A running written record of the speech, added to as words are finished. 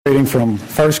Reading from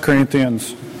 1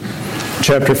 Corinthians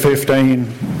chapter 15,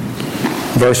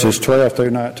 verses 12 through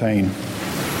 19.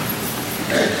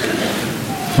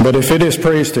 But if it is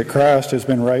preached that Christ has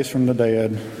been raised from the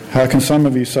dead, how can some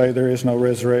of you say there is no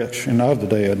resurrection of the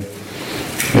dead?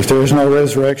 If there is no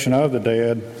resurrection of the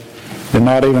dead, then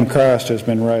not even Christ has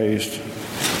been raised.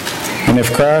 And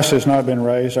if Christ has not been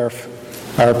raised, our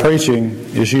preaching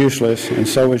is useless, and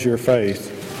so is your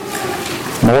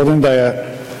faith. More than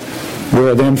that, we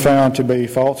are then found to be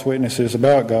false witnesses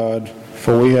about God,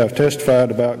 for we have testified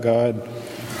about God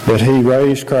that He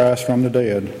raised Christ from the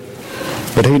dead.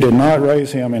 But He did not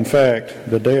raise Him. In fact,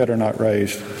 the dead are not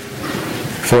raised.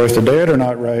 For if the dead are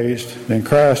not raised, then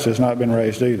Christ has not been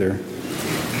raised either.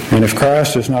 And if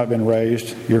Christ has not been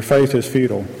raised, your faith is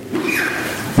futile.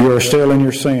 You are still in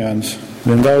your sins.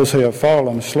 Then those who have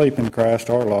fallen asleep in Christ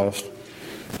are lost.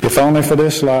 If only for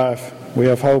this life we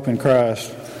have hope in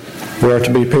Christ, we are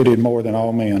to be pitied more than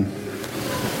all men.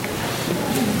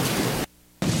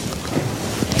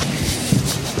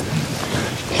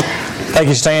 Thank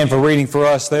you, Stan, for reading for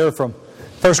us there from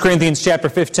 1 Corinthians chapter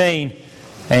 15.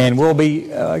 And we'll be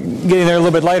getting there a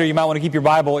little bit later. You might want to keep your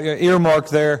Bible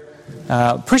earmarked there.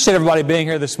 Appreciate everybody being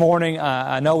here this morning.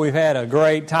 I know we've had a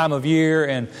great time of year,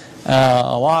 and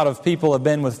a lot of people have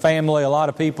been with family. A lot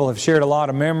of people have shared a lot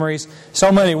of memories.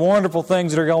 So many wonderful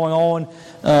things that are going on.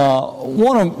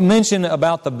 Want to mention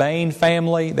about the Bain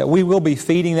family, that we will be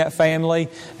feeding that family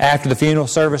after the funeral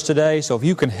service today. So if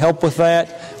you can help with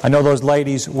that, I know those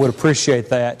ladies would appreciate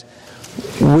that.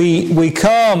 We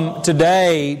come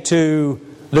today to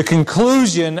the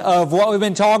conclusion of what we've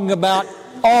been talking about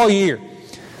all year.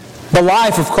 The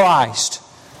life of Christ.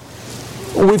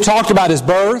 We've talked about His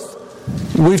birth.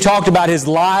 We've talked about His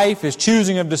life, His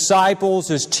choosing of disciples,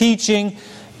 His teaching.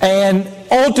 And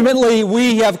ultimately,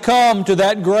 we have come to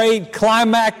that great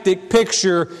climactic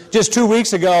picture just 2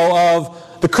 weeks ago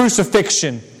of the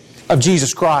crucifixion of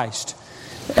Jesus Christ.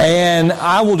 And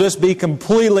I will just be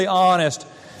completely honest.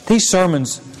 These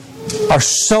sermons are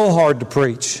so hard to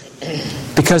preach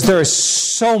because there is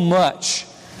so much.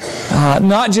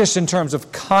 Not just in terms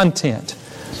of content,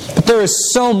 but there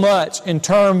is so much in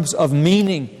terms of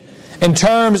meaning, in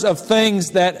terms of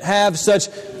things that have such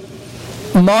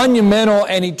monumental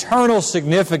and eternal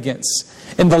significance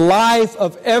in the life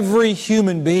of every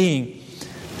human being.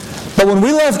 But when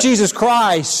we left Jesus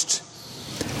Christ,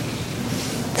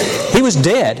 He was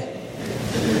dead,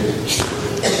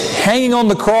 hanging on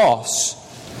the cross.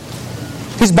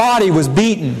 His body was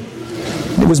beaten.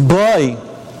 It was bloody.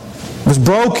 It was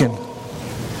broken.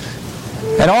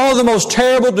 And all the most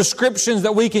terrible descriptions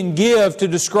that we can give to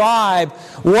describe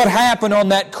what happened on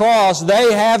that cross,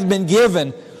 they have been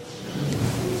given.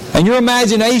 And your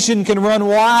imagination can run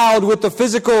wild with the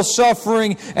physical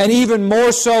suffering and even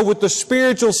more so with the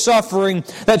spiritual suffering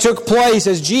that took place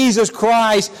as Jesus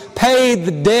Christ paid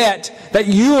the debt that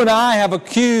you and I have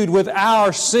accrued with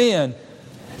our sin.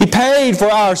 He paid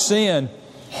for our sin.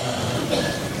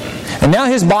 And now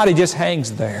His body just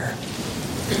hangs there.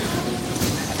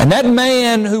 And that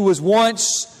man who was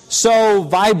once so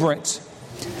vibrant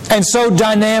and so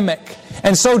dynamic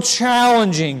and so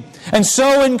challenging and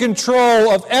so in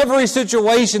control of every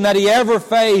situation that he ever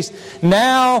faced,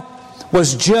 now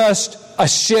was just a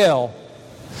shell.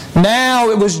 Now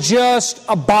it was just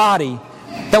a body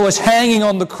that was hanging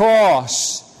on the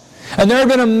cross. And there had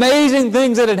been amazing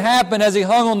things that had happened as He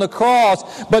hung on the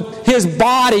cross, but His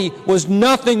body was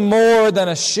nothing more than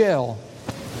a shell.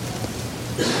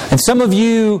 And some of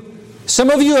you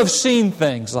have seen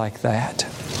things like that.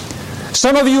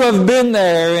 Some of you have been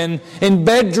there in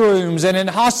bedrooms and in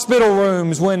hospital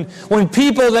rooms when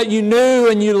people that you knew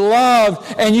and you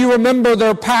loved and you remember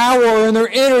their power and their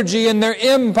energy and their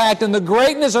impact and the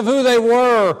greatness of who they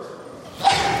were.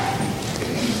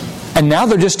 And now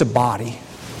they're just a body.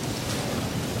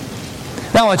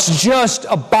 Now it's just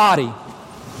a body.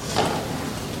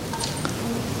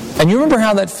 And you remember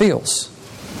how that feels.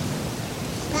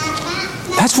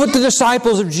 That's what the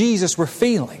disciples of Jesus were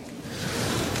feeling.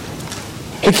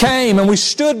 We came and we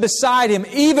stood beside Him.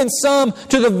 Even some,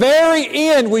 to the very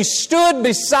end, we stood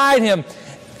beside Him.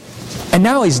 And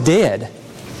now He's dead.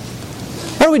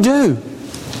 What do we do?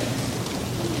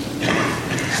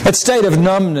 That state of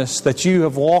numbness that you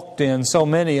have walked in, so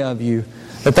many of you,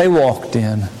 that they walked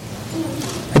in.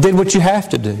 They did what you have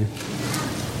to do.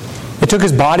 They took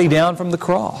His body down from the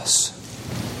cross.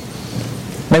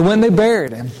 They went and they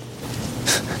buried Him.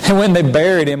 And when they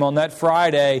buried Him on that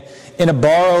Friday in a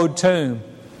borrowed tomb,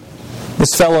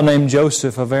 this fellow named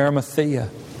Joseph of Arimathea,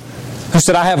 who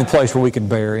said, I have a place where we can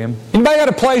bury him. Anybody got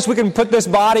a place we can put this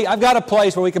body? I've got a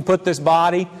place where we can put this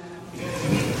body.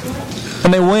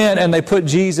 And they went and they put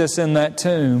Jesus in that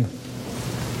tomb.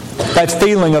 That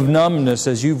feeling of numbness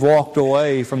as you've walked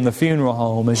away from the funeral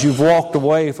home, as you've walked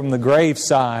away from the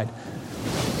graveside.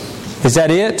 Is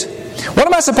that it? What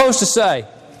am I supposed to say?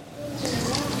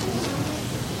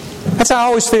 That's how I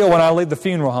always feel when I leave the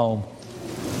funeral home.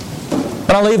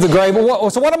 When I leave the grave.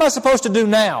 So what am I supposed to do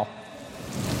now?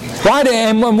 Right?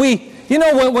 And when we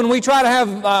try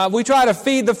to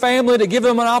feed the family, to give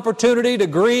them an opportunity to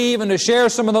grieve and to share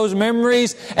some of those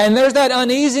memories. And there's that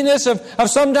uneasiness of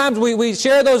sometimes we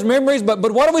share those memories, but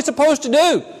what are we supposed to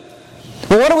do?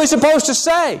 Well, what are we supposed to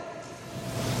say?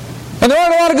 And there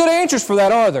aren't a lot of good answers for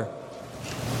that, are there?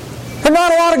 There are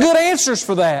not a lot of good answers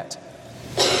for that.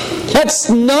 That's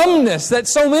numbness that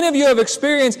so many of you have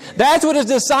experienced. That's what His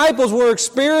disciples were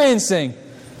experiencing.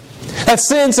 That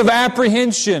sense of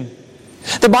apprehension.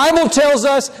 The Bible tells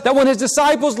us that when His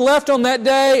disciples left on that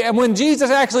day and when Jesus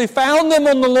actually found them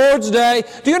on the Lord's Day,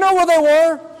 do you know where they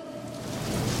were?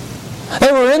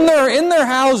 They were in their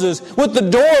houses with the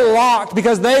door locked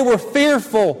because they were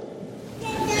fearful.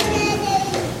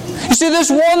 You see, this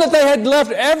one that they had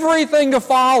left everything to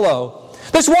follow,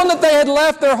 this one that they had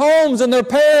left their homes and their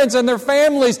parents and their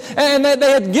families, and that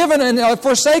they had given and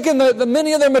forsaken the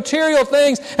many of their material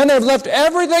things, and they've left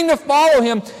everything to follow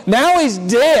Him. Now He's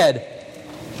dead.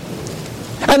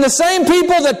 And the same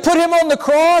people that put Him on the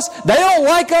cross, they don't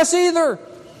like us either.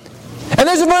 And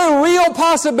there's a very real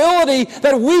possibility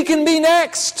that we can be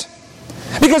next.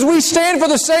 Because we stand for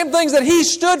the same things that He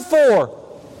stood for.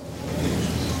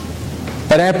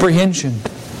 That apprehension.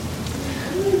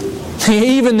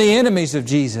 Even the enemies of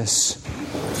Jesus,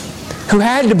 who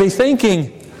had to be thinking,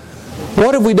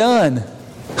 what have we done?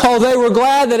 Oh, they were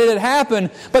glad that it had happened,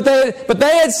 but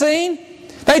they had seen.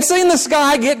 They'd seen the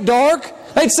sky get dark.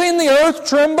 They'd seen the earth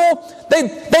tremble.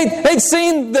 They'd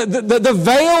seen the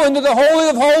veil into the Holy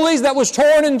of Holies that was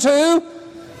torn in two.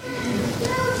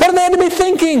 What did they have to be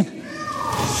thinking?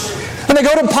 And they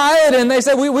go to Pilate and they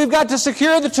say, we've got to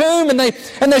secure the tomb. And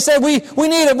they say, we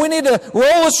need to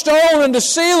roll a stone and to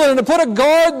seal it and to put a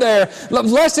guard there,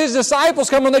 lest His disciples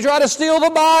come and they try to steal the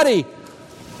body.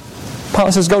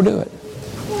 Pilate says, go do it.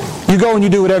 You go and you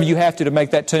do whatever you have to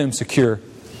make that tomb secure.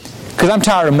 Because I'm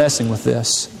tired of messing with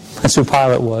this. That's who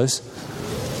Pilate was.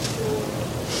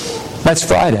 That's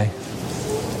Friday.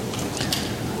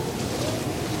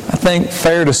 I think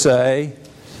fair to say,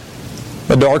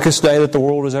 the darkest day that the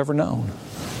world has ever known.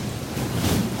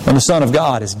 When the Son of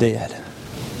God is dead.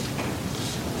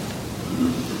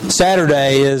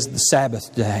 Saturday is the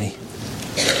Sabbath day.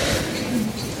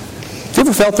 Have you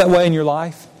ever felt that way in your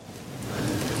life?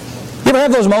 You ever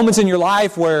have those moments in your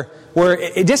life where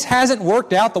it just hasn't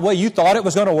worked out the way you thought it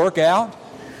was going to work out?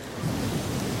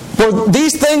 Where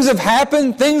these things have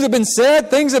happened, things have been said,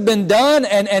 things have been done,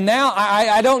 and now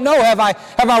I don't know. Have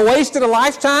I wasted a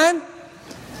lifetime?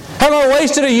 Have I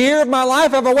wasted a year of my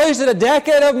life? Have I wasted a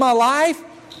decade of my life?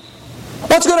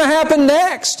 What's going to happen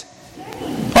next?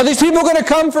 Are these people going to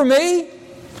come for me?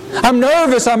 I'm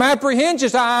nervous. I'm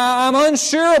apprehensive. I'm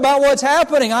unsure about what's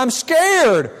happening. I'm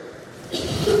scared.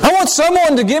 I want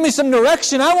someone to give me some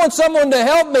direction. I want someone to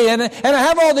help me. And I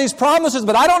have all these promises,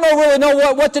 but I don't really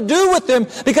know what to do with them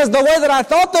because the way that I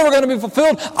thought they were going to be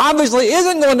fulfilled obviously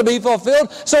isn't going to be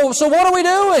fulfilled. So what are we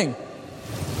doing?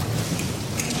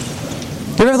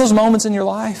 Do you have those moments in your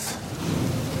life?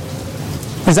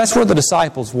 Because that's where the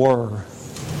disciples were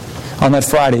on that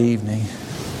Friday evening.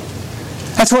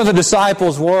 That's where the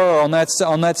disciples were on that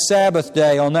Sabbath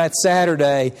day, on that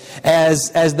Saturday, as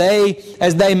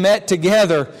they met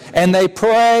together and they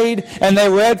prayed and they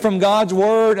read from God's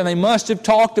Word and they must have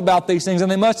talked about these things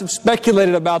and they must have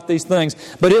speculated about these things.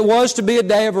 But it was to be a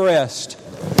day of rest.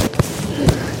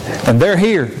 And they're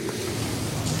here.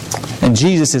 And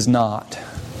Jesus is not.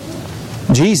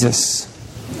 Jesus,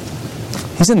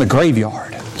 He's in the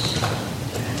graveyard.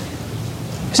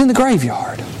 He's in the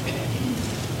graveyard.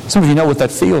 Some of you know what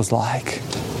that feels like.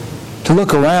 To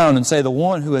look around and say, the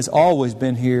one who has always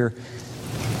been here,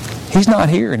 He's not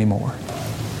here anymore.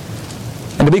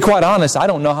 And to be quite honest, I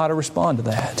don't know how to respond to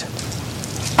that.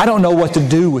 I don't know what to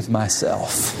do with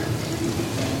myself.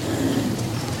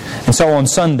 And so on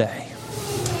Sunday,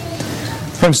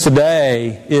 friends,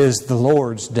 today is the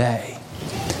Lord's Day.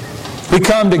 We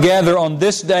come together on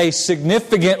this day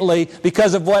significantly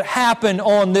because of what happened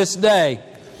on this day.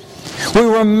 We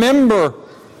remember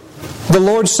the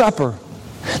Lord's Supper,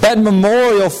 that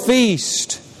memorial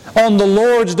feast on the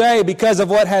Lord's Day because of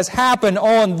what has happened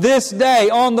on this day,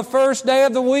 on the first day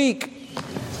of the week.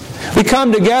 We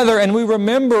come together and we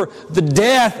remember the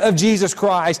death of Jesus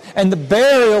Christ and the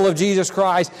burial of Jesus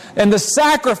Christ and the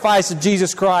sacrifice of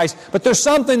Jesus Christ. But there's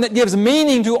something that gives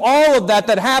meaning to all of that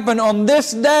happened on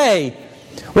this day.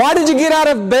 Why did you get out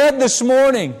of bed this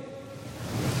morning?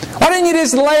 Why didn't you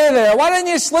just lay there? Why didn't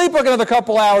you sleep another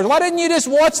couple hours? Why didn't you just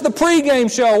watch the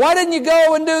pregame show? Why didn't you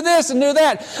go and do this and do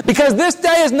that? Because this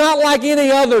day is not like any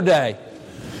other day.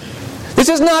 This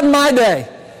is not my day.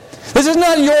 This is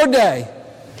not your day.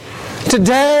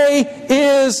 Today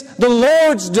is the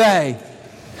Lord's day.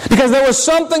 Because there was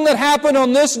something that happened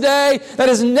on this day that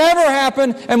has never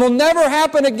happened and will never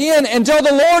happen again until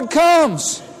the Lord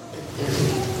comes.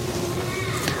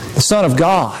 The Son of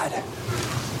God.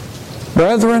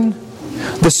 Brethren,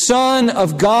 the Son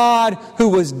of God who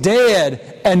was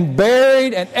dead and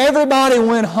buried and everybody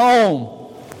went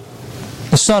home.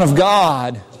 The Son of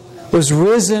God was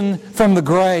risen from the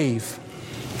grave.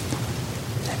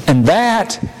 And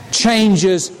that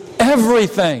changes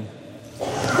everything.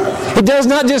 It does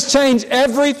not just change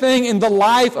everything in the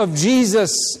life of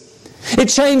Jesus. It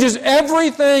changes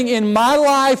everything in my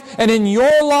life and in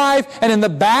your life and in the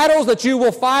battles that you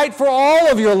will fight for all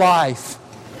of your life.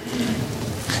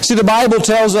 See, the Bible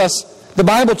tells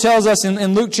us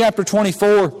in Luke chapter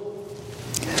 24,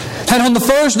 and on the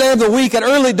first day of the week at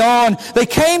early dawn, they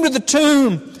came to the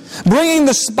tomb, bringing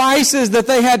the spices that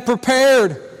they had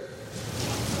prepared.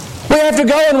 We have to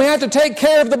go and we have to take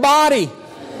care of the body.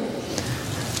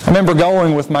 I remember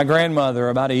going with my grandmother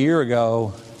about a year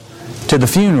ago to the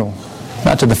funeral.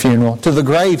 Not to the funeral, to the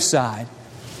graveside.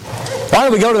 Why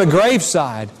did we go to the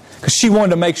graveside? Because she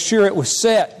wanted to make sure it was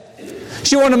set.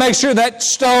 She wanted to make sure that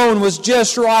stone was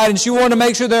just right, and she wanted to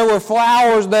make sure there were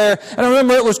flowers there. And I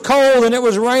remember it was cold and it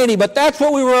was rainy, but that's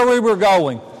where we were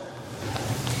going.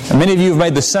 And many of you have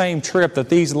made the same trip that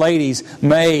these ladies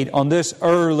made on this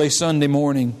early Sunday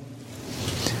morning.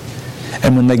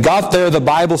 And when they got there, the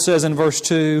Bible says in verse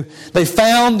 2, they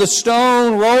found the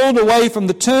stone rolled away from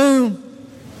the tomb.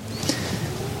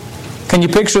 Can you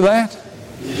picture that?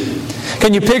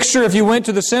 Can you picture if you went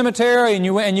to the cemetery and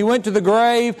you went to the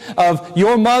grave of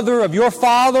your mother, of your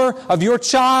father, of your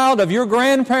child, of your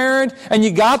grandparent, and you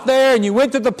got there and you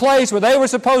went to the place where they were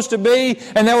supposed to be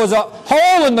and there was a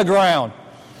hole in the ground?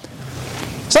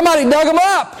 Somebody dug them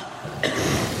up.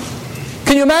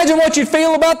 Can you imagine what you'd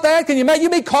feel about that? Can you imagine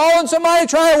you'd be calling somebody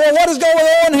trying, well, what is going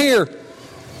on here?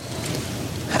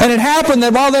 And it happened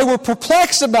that while they were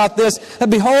perplexed about this, that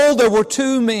behold, there were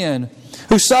two men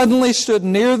who suddenly stood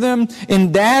near them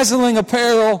in dazzling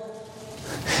apparel.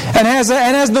 And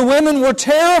as the women were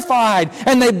terrified,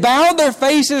 and they bowed their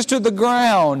faces to the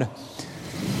ground,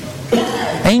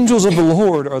 angels of the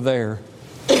Lord are there.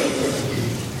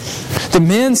 The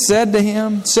men said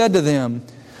to them,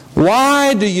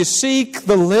 why do you seek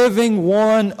the living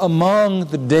one among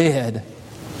the dead?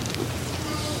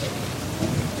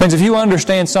 Friends, if you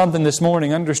understand something this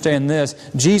morning, understand this.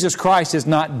 Jesus Christ is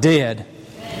not dead.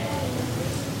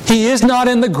 He is not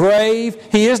in the grave.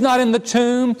 He is not in the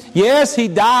tomb. Yes, He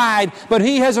died, but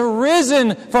He has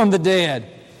arisen from the dead.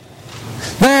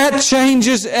 That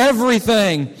changes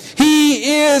everything.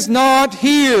 He is not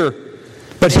here,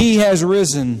 but He has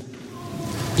risen.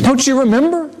 Don't you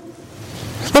remember?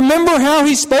 Remember how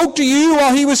He spoke to you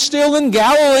while He was still in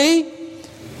Galilee?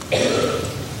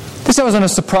 This wasn't a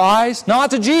surprise,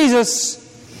 not to Jesus,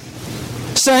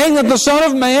 saying that the Son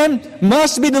of Man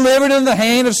must be delivered into the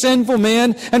hand of sinful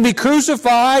men and be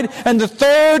crucified and the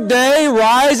third day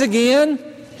rise again.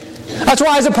 That's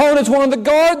why His opponents wanted to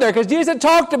guard there, because Jesus had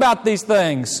talked about these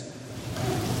things.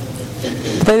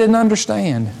 But they didn't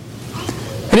understand.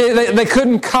 They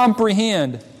couldn't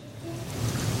comprehend.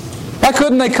 Why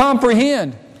couldn't they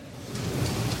comprehend?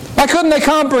 Why couldn't they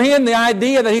comprehend the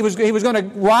idea that He was going to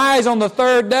rise on the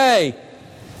third day?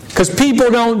 Because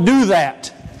people don't do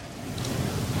that.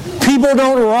 People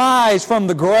don't rise from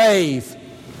the grave.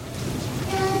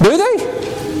 Do they?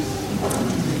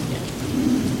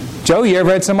 Joe, you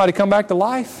ever had somebody come back to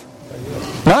life?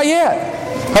 Not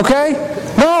yet. Okay?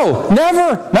 No,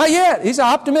 never. Not yet. He's an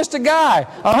optimistic guy.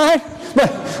 All right?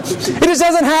 But it just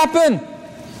doesn't happen.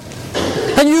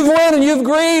 And you've went and you've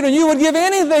grieved and you would give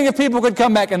anything if people could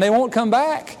come back, and they won't come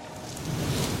back.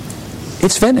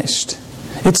 It's finished.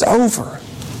 It's over.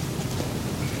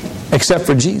 Except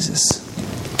for Jesus.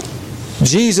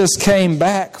 Jesus came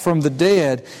back from the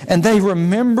dead, and they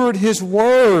remembered His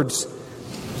words.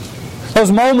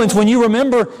 Those moments when you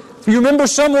remember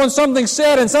something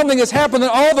said and something has happened,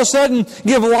 and all of a sudden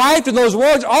give life to those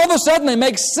words. All of a sudden they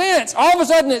make sense. All of a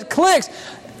sudden it clicks.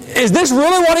 Is this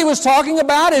really what He was talking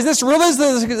about? Is this really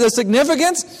the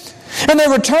significance? And they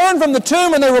returned from the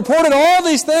tomb and they reported all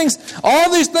these things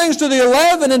to the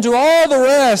 11 and to all the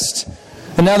rest.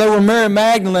 And now there were Mary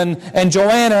Magdalene and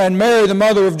Joanna and Mary the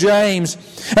mother of James,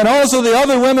 and also the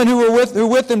other women who were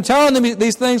with them, telling them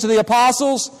these things to the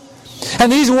apostles.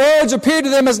 And these words appeared to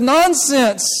them as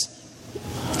nonsense,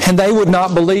 and they would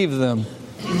not believe them.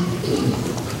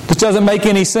 This doesn't make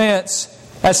any sense.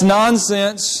 That's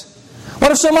nonsense.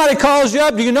 What if somebody calls you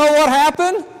up? Do you know what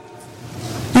happened?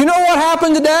 Do you know what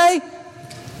happened today?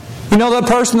 You know that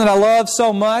person that I love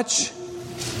so much?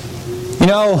 You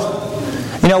know,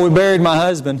 we buried my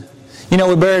husband.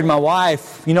 We buried my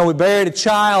wife. We buried a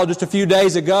child just a few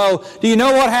days ago. Do you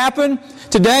know what happened?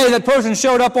 Today that person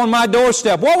showed up on my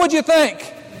doorstep. What would you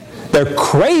think? They're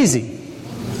crazy.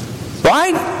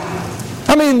 Right?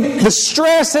 I mean, the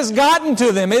stress has gotten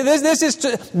to them.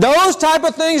 Those type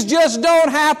of things just don't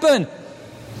happen.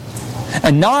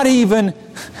 And not even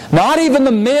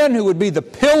the men who would be the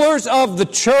pillars of the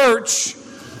church,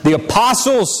 the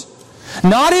apostles,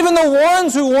 not even the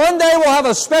ones who one day will have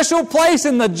a special place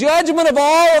in the judgment of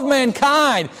all of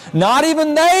mankind, not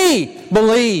even they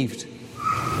believed.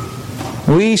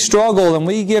 We struggle and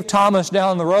we give Thomas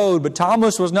down the road, but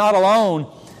Thomas was not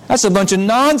alone. That's a bunch of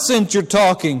nonsense you're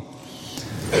talking.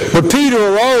 But Peter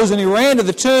arose and he ran to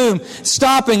the tomb,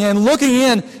 stopping and looking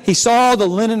in, he saw the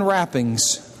linen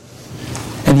wrappings.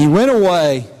 And he went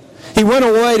away. He went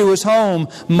away to his home,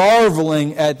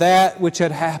 marveling at that which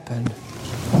had happened.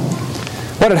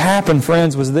 What had happened,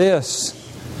 friends, was this.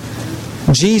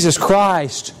 Jesus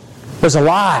Christ was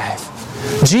alive.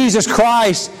 Jesus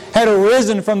Christ had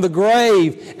arisen from the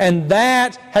grave, and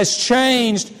that has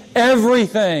changed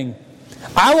everything.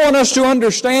 I want us to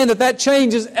understand that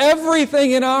changes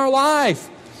everything in our life.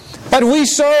 That we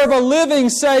serve a living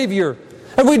Savior.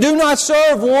 That we do not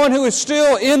serve one who is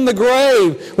still in the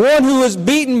grave, one who is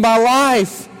beaten by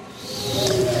life.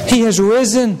 He has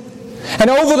risen. And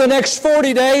over the next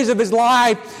 40 days of His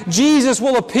life, Jesus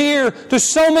will appear to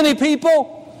so many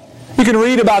people. You can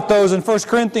read about those in 1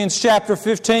 Corinthians chapter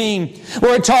 15,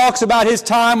 where it talks about His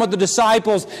time with the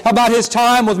disciples, about His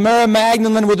time with Mary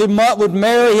Magdalene, with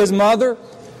Mary, His mother.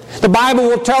 The Bible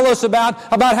will tell us about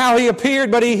how He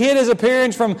appeared, but He hid His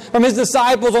appearance from His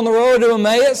disciples on the road to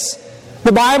Emmaus.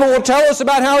 The Bible will tell us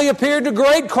about how He appeared to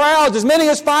great crowds, as many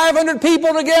as 500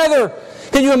 people together.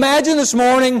 Can you imagine this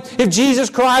morning if Jesus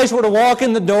Christ were to walk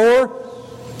in the door?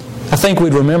 I think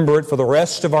we'd remember it for the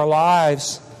rest of our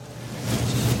lives.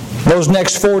 Those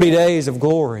next 40 days of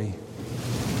glory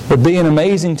would be an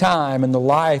amazing time in the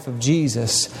life of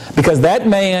Jesus, because that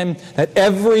man that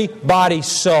everybody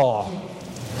saw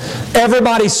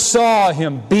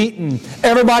Him beaten.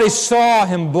 Everybody saw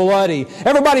Him bloody.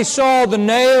 Everybody saw the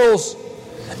nails.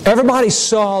 Everybody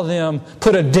saw them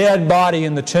put a dead body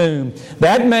in the tomb.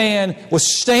 That man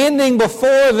was standing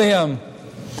before them.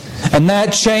 And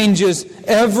that changes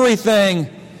everything.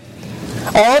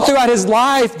 All throughout His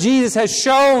life, Jesus has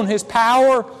shown His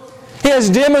power. He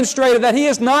has demonstrated that He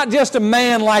is not just a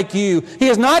man like you. He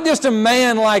is not just a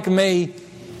man like me.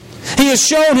 He has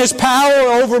shown His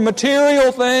power over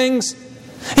material things.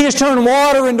 He has turned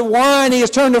water into wine. He has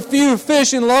turned a few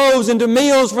fish and loaves into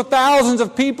meals for thousands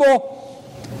of people.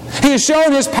 He has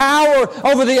shown His power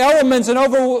over the elements and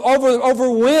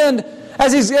over wind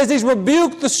as He's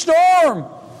rebuked the storm.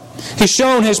 He's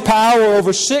shown His power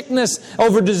over sickness,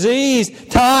 over disease,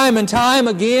 time and time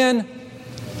again.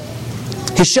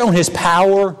 He's shown His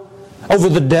power over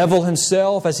the devil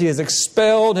himself as He has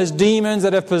expelled his demons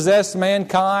that have possessed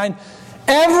mankind.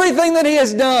 Everything that He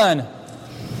has done.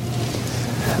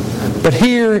 But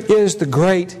here is the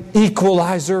great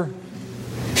equalizer.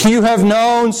 You have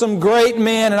known some great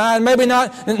men, and maybe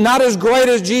not as great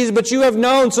as Jesus, but you have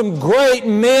known some great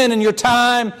men in your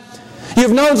time.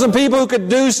 You've known some people who could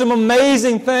do some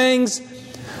amazing things,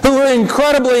 who were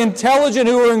incredibly intelligent,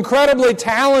 who were incredibly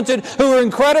talented, who were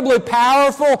incredibly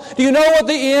powerful. Do you know what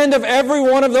the end of every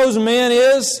one of those men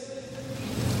is?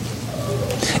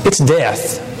 It's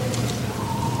death.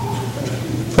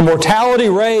 The mortality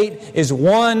rate is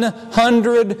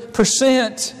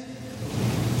 100%.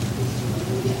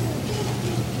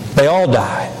 They all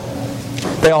die.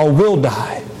 They all will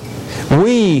die.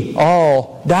 We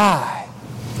all die.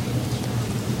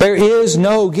 There is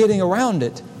no getting around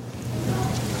it.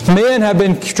 Men have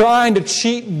been trying to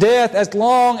cheat death as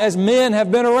long as men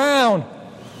have been around.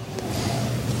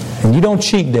 And you don't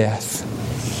cheat death.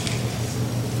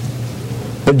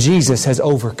 But Jesus has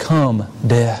overcome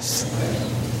death.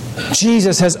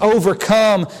 Jesus has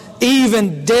overcome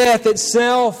even death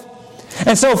itself.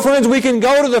 And so, friends, we can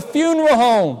go to the funeral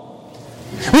home.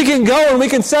 We can go and we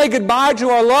can say goodbye to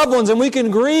our loved ones, and we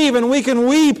can grieve and we can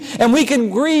weep and we can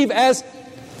grieve as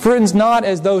Friends, not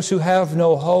as those who have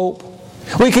no hope.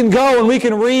 We can go and we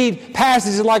can read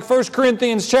passages like 1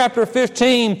 Corinthians chapter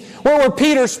 15, where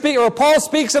Paul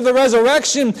speaks of the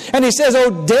resurrection, and he says,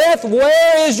 "O death,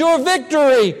 where is your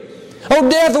victory? O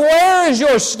death, where is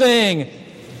your sting?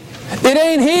 It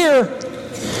ain't here.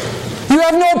 You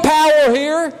have no power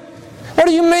here." What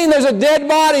do you mean there's a dead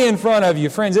body in front of you?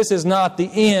 Friends, this is not the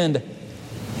end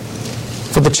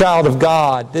for the child of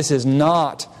God. This is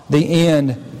not the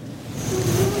end.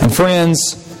 And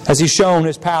friends, has He shown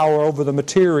His power over the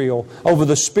material, over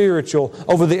the spiritual,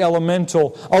 over the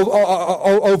elemental,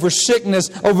 over sickness,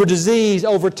 over disease,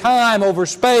 over time, over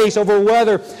space, over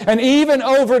weather, and even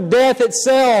over death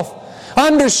itself.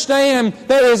 Understand,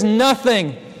 there is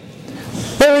nothing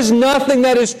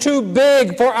that is too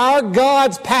big for our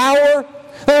God's power.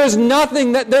 There is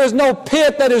no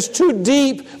pit that is too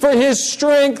deep for His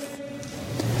strength.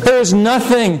 There is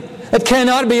nothing that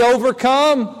cannot be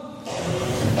overcome.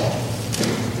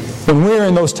 When we're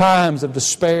in those times of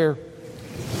despair,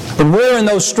 when we're in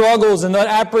those struggles and that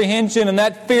apprehension and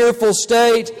that fearful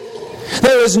state,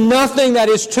 there is nothing that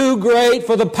is too great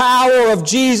for the power of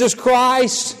Jesus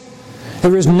Christ.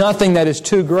 There is nothing that is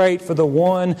too great for the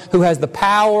one who has the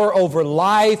power over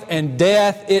life and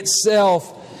death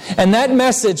itself. And that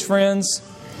message, friends,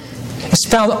 is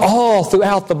found all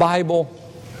throughout the Bible.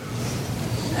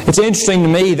 It's interesting to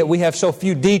me that we have so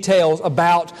few details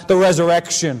about the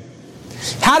resurrection.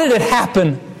 How did it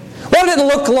happen? What did it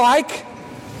look like?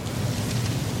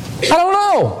 I don't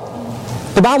know.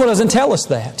 The Bible doesn't tell us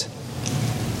that.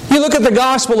 You look at the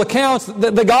gospel accounts,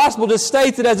 the gospel just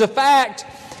states it as a fact.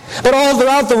 But all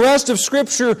throughout the rest of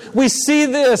Scripture, we see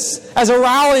this as a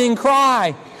rallying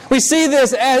cry. We see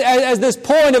this as this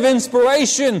point of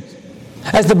inspiration.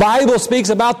 As the Bible speaks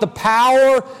about the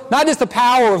power, not just the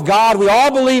power of God. We all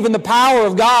believe in the power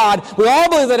of God. We all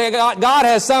believe that God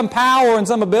has some power and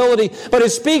some ability. But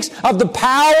it speaks of the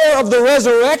power of the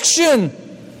resurrection.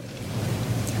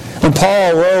 When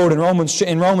Paul wrote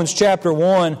in Romans chapter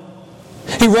 1,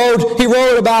 He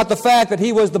wrote about the fact that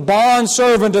he was the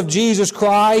bondservant of Jesus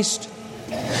Christ,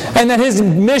 and that his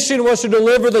mission was to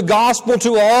deliver the gospel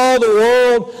to all the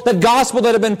world, that gospel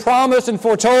that had been promised and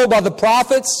foretold by the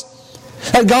prophets,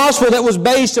 that gospel that was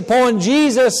based upon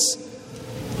Jesus,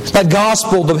 that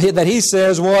gospel that he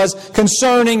says was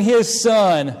concerning His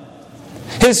Son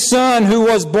who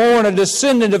was born a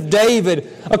descendant of David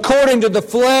according to the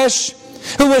flesh,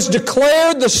 who was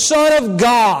declared the Son of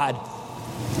God.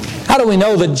 How do we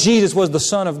know that Jesus was the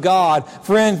Son of God?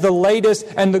 Friends, the latest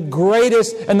and the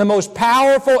greatest and the most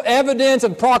powerful evidence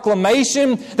and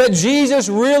proclamation that Jesus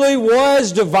really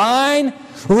was divine,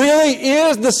 really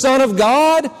is the Son of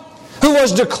God, who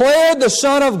was declared the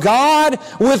Son of God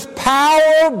with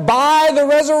power by the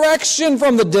resurrection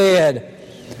from the dead,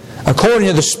 according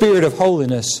to the Spirit of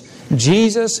holiness,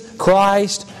 Jesus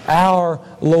Christ our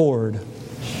Lord.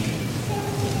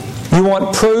 You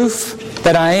want proof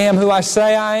that I am who I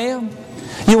say I am?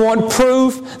 You want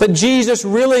proof that Jesus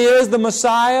really is the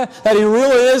Messiah, that He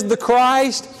really is the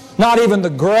Christ? Not even the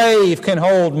grave can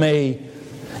hold me.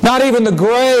 Not even the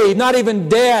grave, not even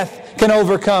death can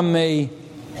overcome me.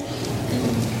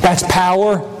 That's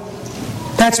power.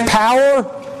 That's power.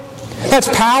 That's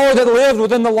power that lives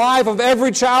within the life of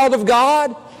every child of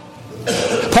God.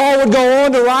 Paul would go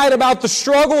on to write about the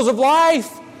struggles of life,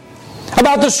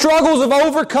 about the struggles of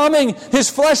overcoming his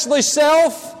fleshly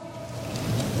self.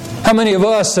 How many of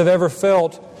us have ever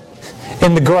felt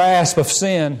in the grasp of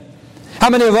sin?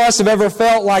 How many of us have ever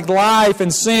felt like life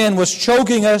and sin was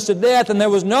choking us to death and there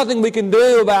was nothing we can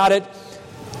do about it?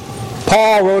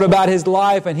 Paul wrote about his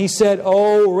life and he said,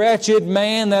 "Oh, wretched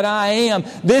man that I am."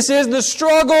 This is the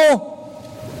struggle.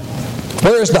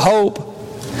 Where's the hope?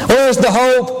 Where's the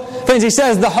hope? Friends, he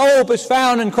says the hope is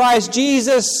found in Christ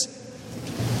Jesus.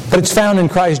 But it's found in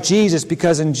Christ Jesus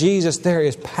because in Jesus there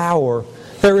is power.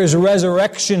 There is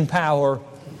resurrection power.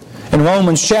 In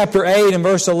Romans chapter 8 and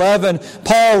verse 11,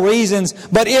 Paul reasons,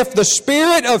 "But if the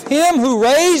Spirit of Him who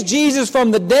raised Jesus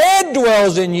from the dead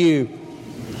dwells in you,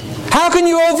 how can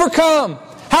you overcome?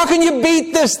 How can you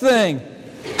beat this thing?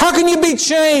 How can you be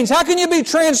changed? How can you be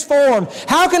transformed?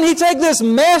 How can He take this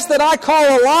mess that I call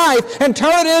a life and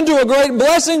turn it into a great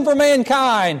blessing for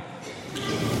mankind?"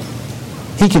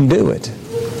 He can do it.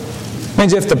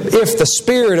 Means if the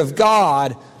Spirit of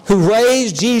God who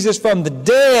raised Jesus from the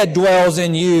dead dwells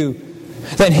in you,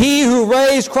 then He who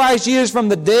raised Christ Jesus from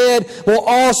the dead will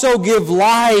also give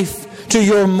life to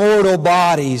your mortal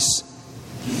bodies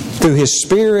through His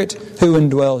Spirit who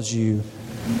indwells you.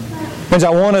 Friends,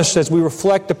 I want us, as we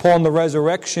reflect upon the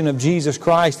resurrection of Jesus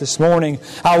Christ this morning,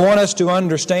 I want us to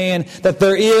understand that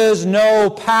there is no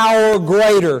power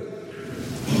greater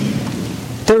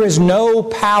There is no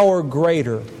power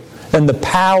greater than the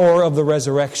power of the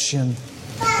resurrection.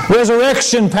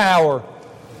 Resurrection power.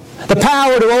 The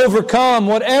power to overcome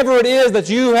whatever it is that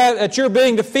you're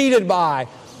being defeated by.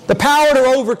 The power to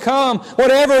overcome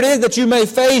whatever it is that you may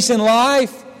face in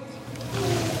life.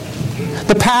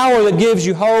 The power that gives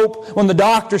you hope when the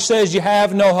doctor says you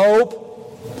have no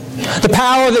hope. The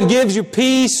power that gives you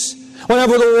peace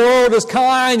whenever the world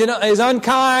is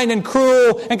unkind and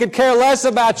cruel and could care less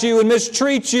about you and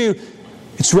mistreat you.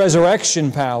 It's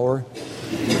resurrection power.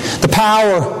 The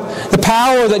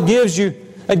power that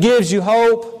gives you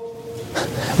hope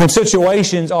when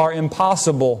situations are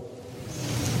impossible.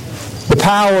 The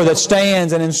power that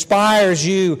stands and inspires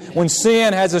you when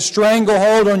sin has a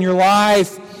stranglehold on your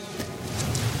life.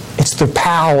 It's the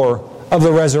power of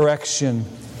the resurrection.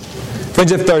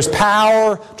 Friends, if there's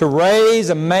power to raise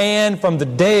a man from the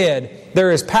dead, there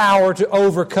is power to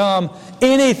overcome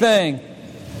anything.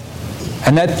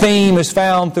 And that theme is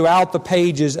found throughout the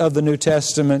pages of the New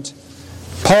Testament.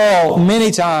 Paul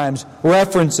many times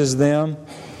references them.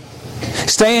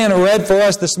 Stan read for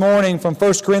us this morning from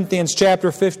 1 Corinthians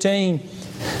chapter 15.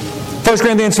 1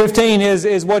 Corinthians 15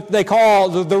 is what they call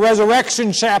the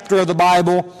resurrection chapter of the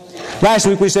Bible. Last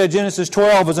week we said Genesis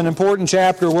 12 is an important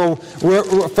chapter. 1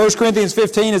 Corinthians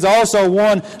 15 is also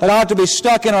one that ought to be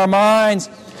stuck in our minds.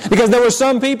 Because there were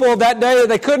some people of that day that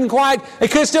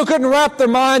they still couldn't wrap their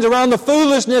minds around the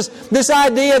foolishness, this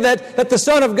idea that the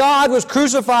Son of God was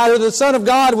crucified or the Son of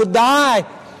God would die.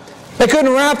 They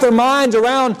couldn't wrap their minds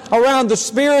around the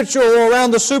spiritual or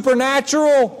around the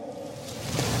supernatural.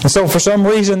 And so for some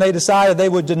reason they decided they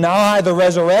would deny the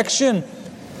resurrection.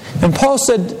 And Paul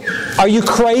said, are you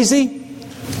crazy?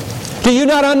 Do you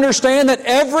not understand that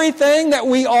everything that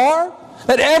we are,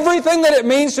 that everything that it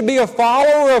means to be a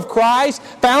follower of Christ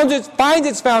finds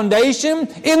its foundation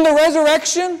in the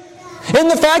resurrection? In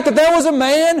the fact that there was a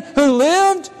man who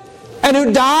lived and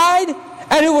who died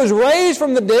and who was raised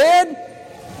from the dead?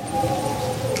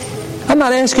 I'm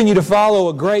not asking you to follow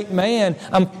a great man.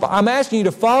 I'm asking you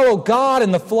to follow God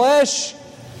in the flesh.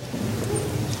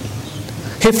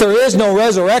 If there is no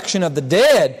resurrection of the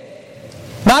dead,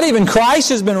 not even Christ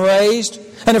has been raised.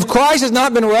 And if Christ has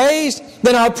not been raised,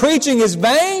 then our preaching is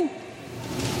vain.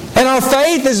 And our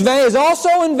faith is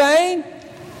also in vain.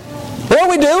 What are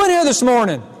we doing here this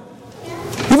morning?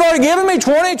 You've already given me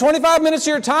 20, 25 minutes of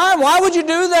your time. Why would you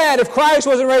do that if Christ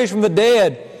wasn't raised from the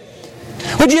dead?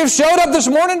 Would you have showed up this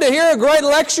morning to hear a great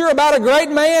lecture about a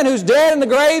great man who's dead in the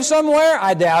grave somewhere?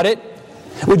 I doubt it.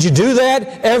 Would you do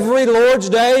that every Lord's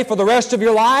Day for the rest of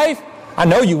your life? I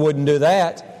know you wouldn't do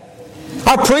that.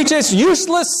 I preach it's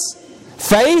useless.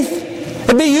 Faith,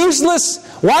 it'd be useless.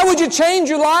 Why would you change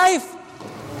your life?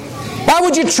 Why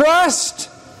would you trust?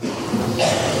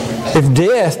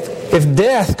 If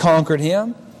death conquered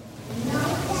him.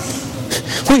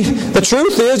 The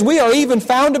truth is, we are even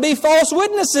found to be false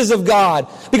witnesses of God,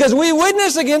 because we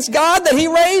witness against God that He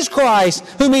raised Christ,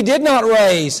 whom He did not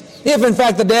raise, if in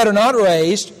fact the dead are not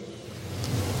raised.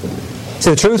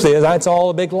 See, the truth is, it's all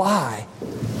a big lie.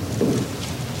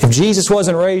 If Jesus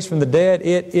wasn't raised from the dead,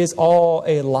 it is all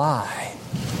a lie.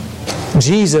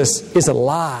 Jesus is a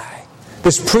lie.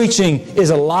 This preaching is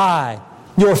a lie.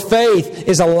 Your faith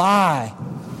is a lie.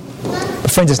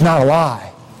 But friends, it's not a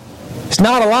lie. It's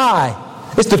not a lie.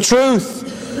 It's the truth.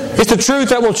 It's the truth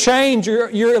that will change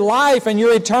your life and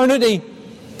your eternity.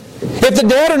 If the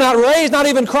dead are not raised, not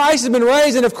even Christ has been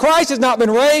raised. And if Christ has not been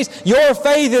raised, your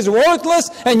faith is worthless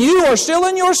and you are still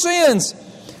in your sins.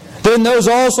 Then those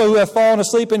also who have fallen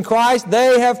asleep in Christ,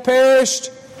 they have perished.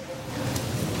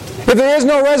 If there is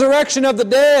no resurrection of the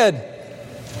dead,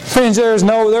 friends, there is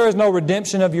no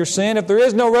redemption of your sin. If there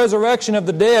is no resurrection of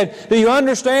the dead, do you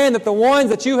understand that the ones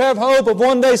that you have hope of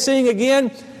one day seeing again,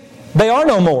 they are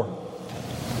no more?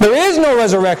 There is no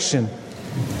resurrection.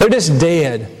 They're just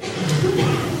dead.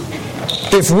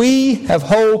 If we have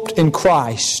hoped in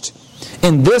Christ,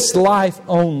 in this life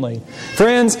only,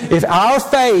 friends, if our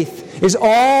faith is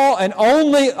all and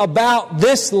only about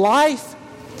this life,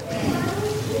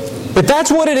 if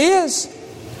that's what it is,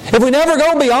 if we never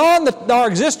go beyond our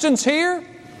existence here,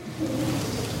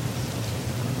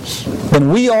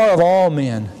 then we are of all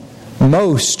men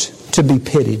most to be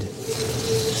pitied.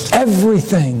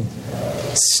 Everything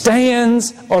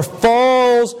stands or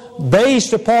falls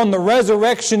based upon the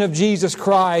resurrection of Jesus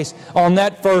Christ on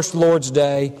that first Lord's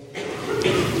Day.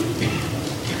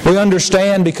 We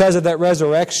understand because of that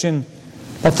resurrection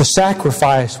that the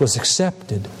sacrifice was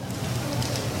accepted.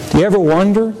 Do you ever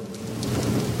wonder?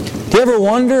 Do you ever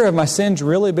wonder, have my sins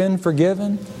really been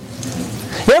forgiven?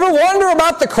 You ever wonder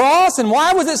about the cross and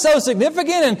why was it so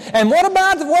significant? And what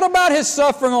about His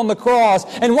suffering on the cross?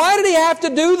 And why did He have to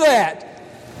do that?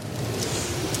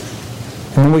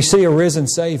 And when we see a risen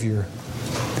Savior,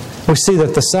 we see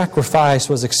that the sacrifice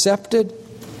was accepted.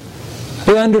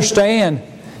 We understand,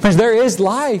 because there is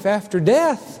life after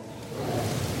death.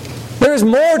 There is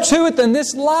more to it than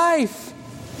this life.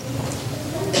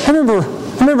 I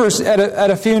remember at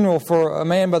a funeral for a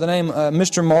man by the name of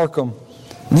Mr. Markham.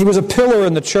 And he was a pillar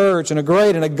in the church and a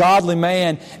great and a godly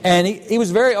man. And he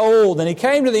was very old and he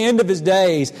came to the end of his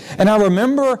days. And I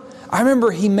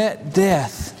remember he met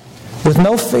death with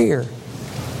no fear.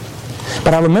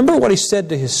 But I remember what he said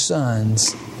to his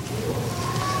sons.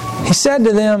 He said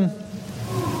to them,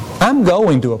 I'm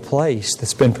going to a place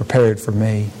that's been prepared for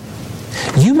me.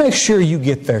 You make sure you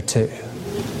get there too.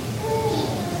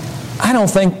 I don't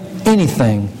think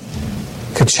anything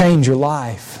could change your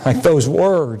life like those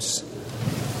words.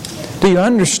 Do you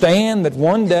understand that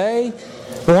one day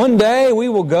we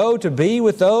will go to be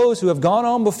with those who have gone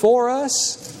on before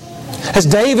us? As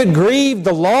David grieved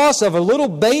the loss of a little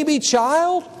baby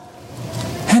child,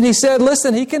 and he said,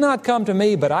 listen, he cannot come to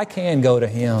me, but I can go to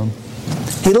him.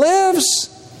 He lives.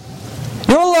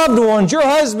 Your loved ones, your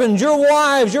husbands, your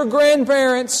wives, your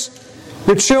grandparents,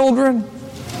 your children,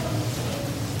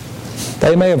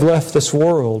 they may have left this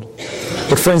world.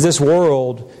 But friends, this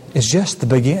world is just the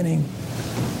beginning.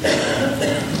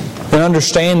 And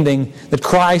understanding that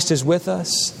Christ is with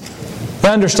us. And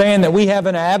understand that we have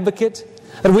an advocate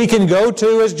that we can go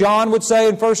to, as John would say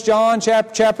in 1 John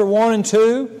chapter 1 and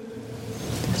 2.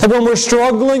 That when we're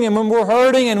struggling and when we're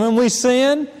hurting and when we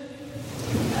sin,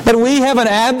 that we have an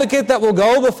advocate that will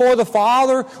go before the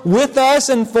Father with us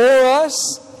and for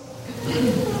us.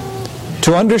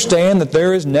 To understand that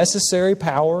there is necessary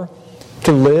power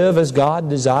to live as God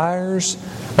desires.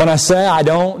 When I say, I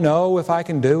don't know if I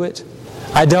can do it.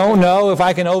 I don't know if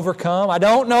I can overcome. I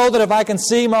don't know that if I can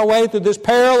see my way through this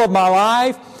peril of my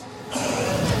life.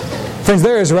 Friends,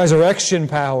 there is resurrection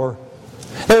power.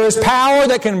 There is power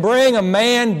that can bring a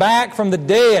man back from the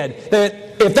dead.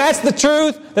 That if that's the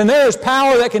truth, then there is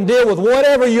power that can deal with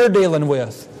whatever you're dealing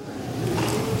with.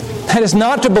 That is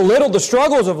not to belittle the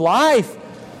struggles of life,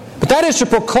 but that is to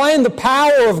proclaim the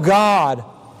power of God.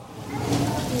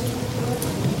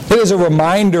 It is a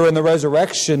reminder in the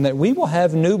resurrection that we will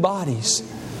have new bodies.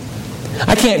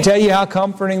 I can't tell you how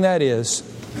comforting that is.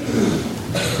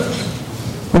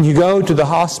 When you go to the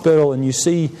hospital and you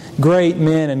see great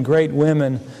men and great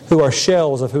women who are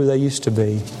shells of who they used to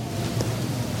be.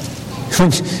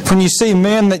 When you see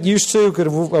men that used to could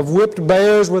have whipped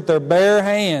bears with their bare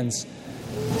hands,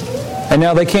 and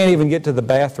now they can't even get to the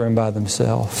bathroom by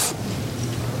themselves.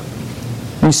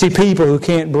 You see people who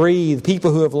can't breathe,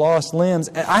 people who have lost limbs.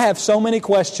 I have so many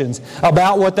questions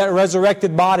about what that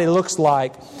resurrected body looks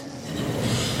like.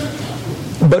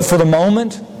 But for the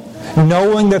moment,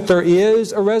 knowing that there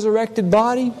is a resurrected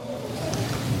body,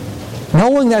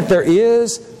 knowing that there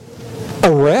is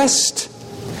a rest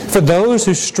for those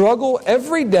who struggle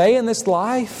every day in this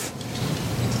life,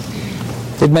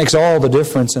 it makes all the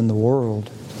difference in the world.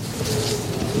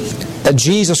 That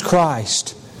Jesus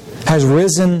Christ has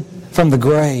risen from the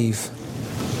grave.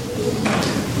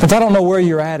 But I don't know where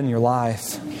you're at in your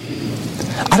life.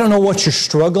 I don't know what you're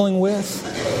struggling with.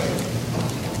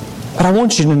 But I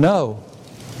want you to know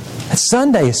that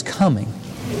Sunday is coming.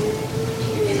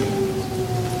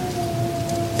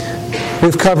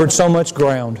 We've covered so much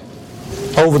ground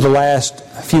over the last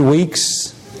few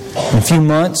weeks and few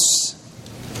months.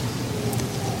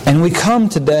 And we come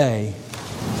today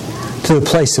to the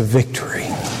place of victory.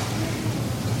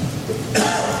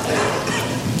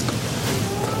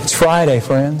 It's Friday,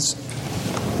 friends.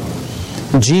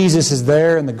 Jesus is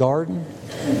there in the garden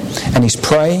and He's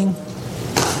praying.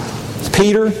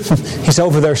 Peter, he's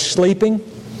over there sleeping.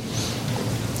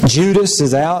 Judas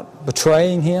is out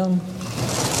betraying Him.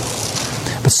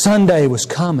 But Sunday was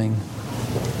coming.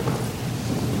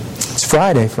 It's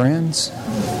Friday, friends.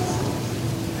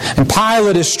 And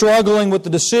Pilate is struggling with the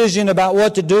decision about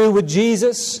what to do with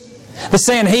Jesus. The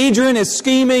Sanhedrin is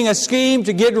scheming a scheme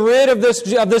to get rid of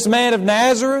this man of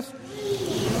Nazareth.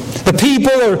 The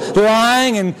people are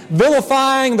lying and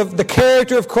vilifying the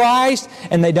character of Christ,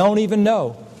 and they don't even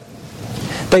know.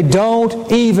 They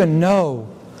don't even know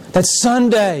that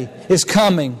Sunday is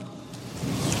coming.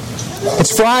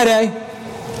 It's Friday.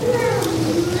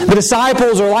 The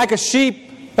disciples are like a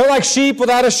sheep. They're like sheep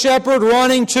without a shepherd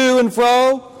running to and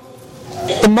fro.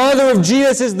 The mother of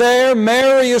Jesus is there.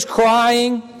 Mary is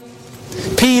crying.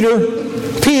 Peter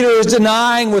is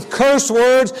denying with curse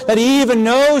words that he even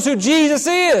knows who Jesus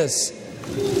is.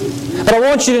 But I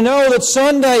want you to know that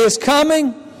Sunday is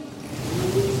coming.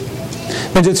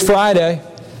 And it's Friday.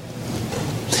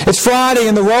 It's Friday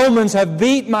and the Romans have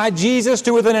beat my Jesus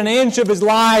to within an inch of His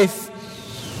life.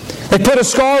 They put a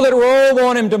scarlet robe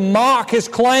on Him to mock His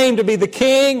claim to be the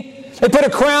king. They put a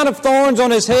crown of thorns on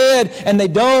His head, and they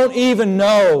don't even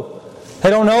know. They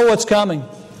don't know what's coming.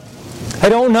 They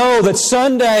don't know that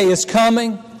Sunday is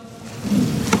coming.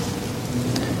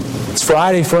 It's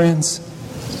Friday, friends.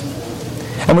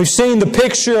 And we've seen the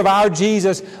picture of our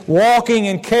Jesus walking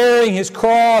and carrying His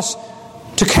cross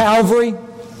to Calvary.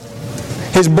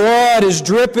 His blood is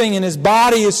dripping and His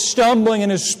body is stumbling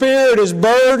and His spirit is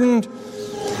burdened.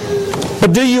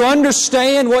 But do you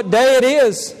understand what day it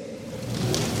is?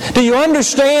 Do you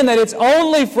understand that it's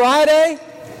only Friday?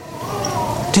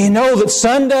 Do you know that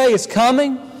Sunday is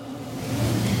coming?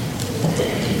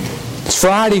 It's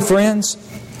Friday, friends.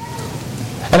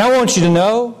 And I want you to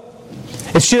know,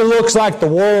 it sure looks like the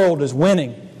world is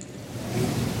winning.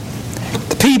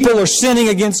 The people are sinning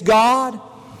against God,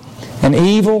 and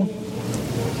evil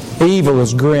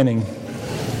is grinning.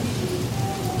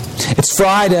 It's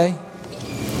Friday,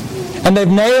 and they've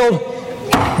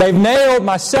nailed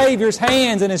my Savior's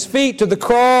hands and His feet to the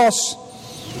cross.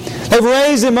 They've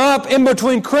raised Him up in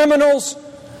between criminals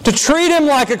to treat Him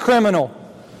like a criminal.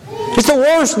 It's the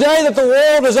worst day that the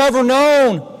world has ever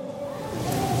known.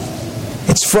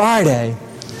 It's Friday.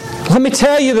 Let me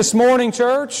tell you this morning,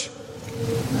 church.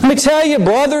 Let me tell you,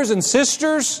 brothers and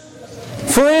sisters,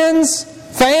 friends,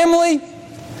 family,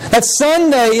 that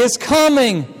Sunday is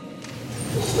coming.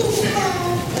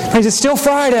 Friends, it's still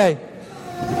Friday.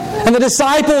 And the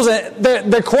disciples,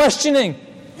 they're questioning.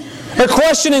 They're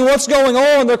questioning what's going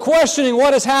on. They're questioning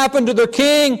what has happened to their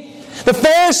king. The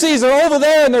Pharisees are over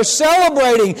there and they're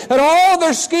celebrating that all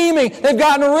their scheming, they've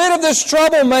gotten rid of this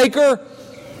troublemaker.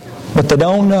 But they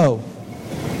don't know.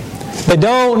 They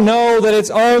don't know that it's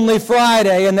only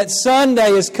Friday and that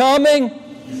Sunday is coming.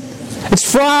 It's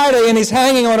Friday and He's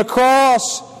hanging on a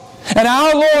cross. And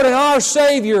our Lord and our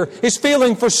Savior is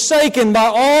feeling forsaken by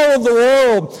all of the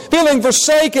world, feeling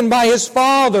forsaken by His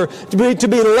Father, to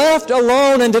be left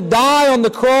alone and to die on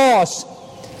the cross.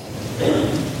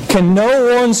 Can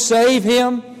no one save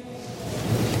Him?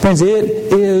 Friends, it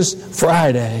is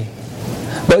Friday.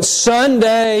 But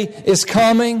Sunday is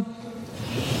coming.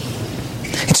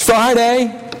 It's Friday,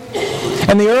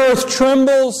 and the earth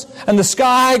trembles, and the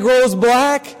sky grows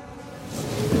black,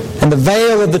 and the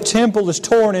veil of the temple is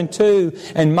torn in two,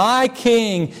 and my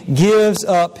King gives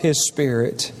up His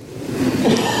Spirit.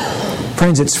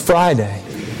 Friends, it's Friday,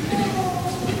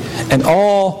 and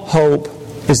all hope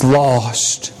is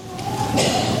lost.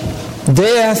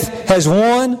 Death has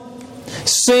won,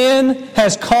 sin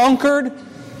has conquered,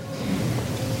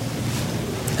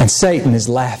 and Satan is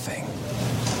laughing.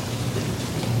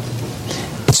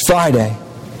 It's Friday,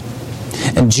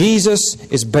 and Jesus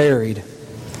is buried.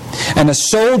 And a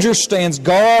soldier stands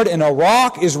guard, and a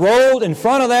rock is rolled in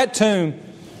front of that tomb.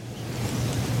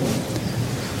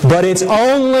 But it's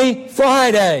only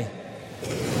Friday.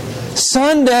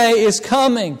 Sunday is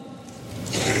coming.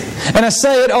 And I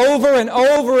say it over and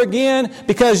over again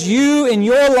because you in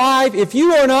your life, if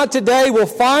you are not today, will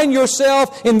find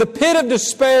yourself in the pit of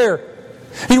despair.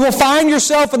 You will find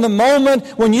yourself in the moment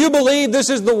when you believe this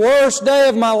is the worst day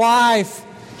of my life.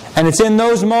 And it's in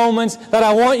those moments that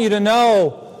I want you to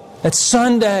know that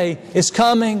Sunday is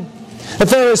coming. That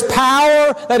there is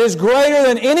power that is greater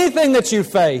than anything that you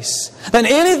face, than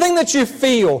anything that you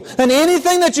feel, than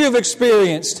anything that you've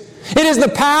experienced. It is the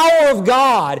power of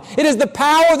God. It is the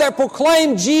power that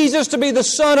proclaimed Jesus to be the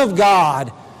Son of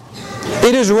God.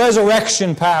 It is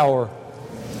resurrection power.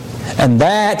 And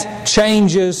that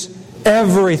changes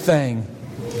everything.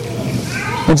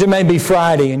 And it may be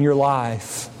Friday in your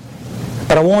life,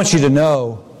 but I want you to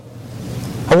know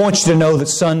that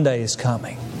Sunday is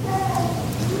coming.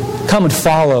 Come and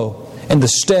follow in the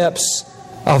steps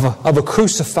of a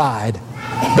crucified,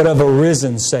 but of a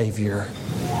risen Savior.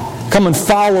 Come and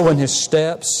follow in His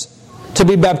steps, to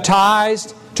be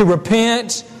baptized, to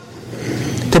repent,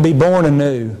 to be born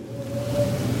anew.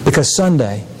 Because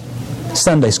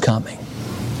Sunday's coming.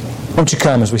 Won't you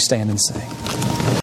come as we stand and sing?